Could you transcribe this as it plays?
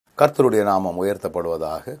கர்த்தருடைய நாமம்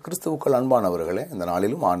உயர்த்தப்படுவதாக. கிறிஸ்துவுக்குள் அன்பானவர்களே, இந்த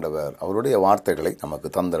நாளிலும் ஆண்டவர் அவருடைய வார்த்தைகளை நமக்கு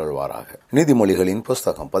தந்தருள்வாராக. நீதிமொழிகளின்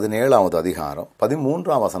புஸ்தகம் 17வது அதிகாரம்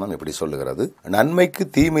 13ஆம் வசனம் இப்படி சொல்லுகிறது: நன்மைக்கு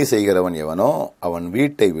தீமை செய்கிறவன் எவனோ அவன்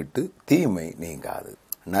வீட்டை விட்டு தீமை நீங்காது.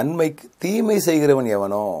 நன்மைக்கு தீமை செய்கிறவன்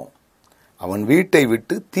எவனோ அவன் வீட்டை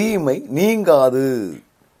விட்டு தீமை நீங்காது.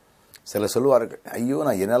 சிலர் சொல்லுவார்கள், ஐயோ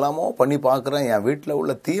நான் என்னெல்லாமோ பண்ணி பார்க்குறேன், என் வீட்டில்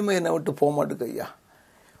உள்ள தீமை என்னை விட்டு போக மாட்டேங்க ஐயா.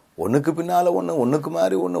 ஒன்றுக்கு பின்னால் ஒன்று, ஒன்றுக்கு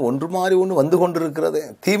மாதிரி ஒன்று, ஒன்று மாதிரி ஒன்று வந்து கொண்டிருக்கிறதே,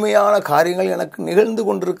 தீமையான காரியங்கள் எனக்கு நிகழ்ந்து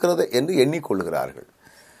கொண்டிருக்கிறதே என்று எண்ணிக்கொள்கிறார்கள்.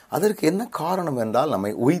 அதற்கு என்ன காரணம் என்றால்,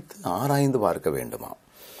 நம்மை உய்த்து ஆராய்ந்து பார்க்க வேண்டுமா?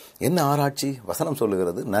 என்ன ஆராய்ச்சி? வசனம்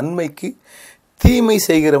சொல்லுகிறது, நன்மைக்கு தீமை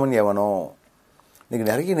செய்கிறவன் எவனோ.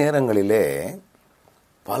 இன்னைக்கு நிறைய நேரங்களிலே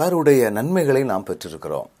பலருடைய நன்மைகளை நாம்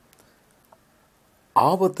பெற்றிருக்கிறோம்.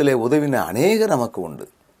 ஆபத்திலே உதவின அநேக நமக்கு உண்டு.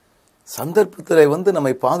 சந்தர்ப்பத்திலே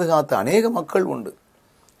நம்மை பாதுகாத்த அநேக மக்கள் உண்டு.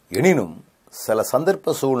 எனினும் சில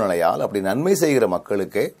சந்தர்ப்ப சூழ்நிலையால் அப்படி நன்மை செய்கிற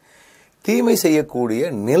மக்களுக்கே தீமை செய்யக்கூடிய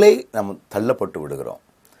நிலை நாம் தள்ளப்பட்டு விடுகிறோம்.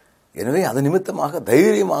 எனவே அது நிமித்தமாக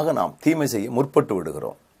தைரியமாக நாம் தீமை செய்ய முற்பட்டு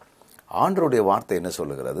விடுகிறோம். ஆண்டவருடைய வார்த்தை என்ன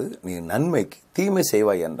சொல்லுகிறது? நீ நன்மைக்கு தீமை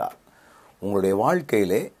செய்வாய் என்றால் உங்களுடைய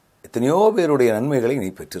வாழ்க்கையிலே எத்தனையோ பேருடைய நன்மைகளை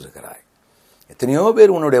நீ பெற்றிருக்கிறாய். எத்தனையோ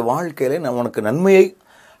பேர் உன்னுடைய வாழ்க்கையிலே உனக்கு நன்மையை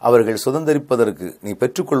அவர்கள் சுதந்திரிப்பதற்கு, நீ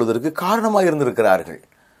பெற்றுக்கொள்வதற்கு காரணமாக இருந்திருக்கிறார்கள்.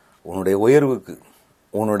 உன்னுடைய உயர்வுக்கு,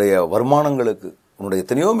 உன்னுடைய வருமானங்களுக்கு, உன்னுடைய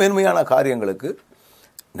எத்தனையோ மேன்மையான காரியங்களுக்கு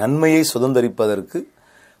நன்மையை சுதந்திரிப்பதற்கு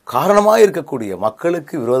காரணமாக இருக்கக்கூடிய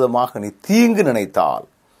மக்களுக்கு விரோதமாக நீ தீங்கு நினைத்தால்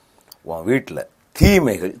உன் வீட்டில்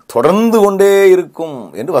தீமைகள் தொடர்ந்து கொண்டே இருக்கும்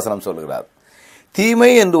என்று வசனம் சொல்கிறார்.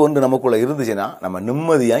 தீமை என்று ஒன்று நமக்குள்ள இருந்துச்சுன்னா நம்ம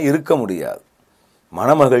நிம்மதியாக இருக்க முடியாது.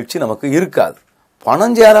 மனமகிழ்ச்சி நமக்கு இருக்காது.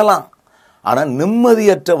 பணம் சேரலாம், ஆனால்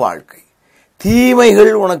நிம்மதியற்ற வாழ்க்கை.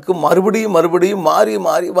 தீமைகள் உனக்கு மறுபடியும் மறுபடியும் மாறி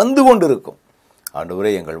மாறி வந்து கொண்டிருக்கும். ஆண்டவரே,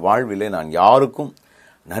 எங்கள் வாழ்விலே நான் யாருக்கும்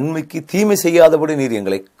நன்மைக்கு தீமை செய்யாதபடி நீர்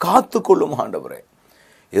எங்களை காத்துக்கொள்ளும் ஆண்டவரே.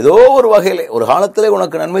 ஏதோ ஒரு வகையிலே ஒரு காலத்திலே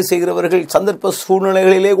உனக்கு நன்மை செய்கிறவர்கள் சந்தர்ப்ப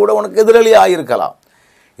சூழ்நிலைகளிலே கூட உனக்கு எதிராளியாக இருக்கலாம்.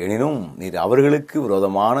 எனினும் நீர் அவர்களுக்கு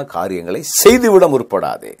விரோதமான காரியங்களை செய்துவிட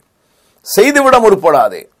முற்படாதே, செய்துவிட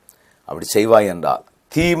முற்படாதே. அப்படி செய்வாய் என்றால்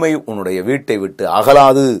தீமை உன்னுடைய வீட்டை விட்டு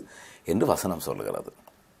அகலாது என்று வசனம் சொல்லுகிறது.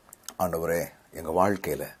 ஆண்டவரே, எங்கள்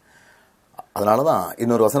வாழ்க்கையில் அதனால தான்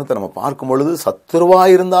இன்னொரு வசனத்தை நம்ம பார்க்கும் பொழுது,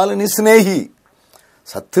 சத்துருவாயிருந்தாலும் நீ சிநேகி,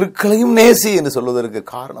 சத்துருக்களையும் நேசி என்று சொல்வதற்கு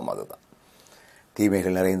காரணம் அதுதான்.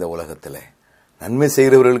 தீமைகள் நிறைந்த உலகத்தில் நன்மை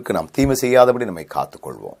செய்கிறவர்களுக்கு நாம் தீமை செய்யாதபடி நம்மை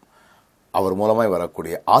காத்துக்கொள்வோம். அவர் மூலமாய்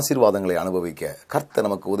வரக்கூடிய ஆசீர்வாதங்களை அனுபவிக்க கர்த்தர்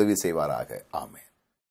நமக்கு உதவி செய்வாராக. ஆமென்.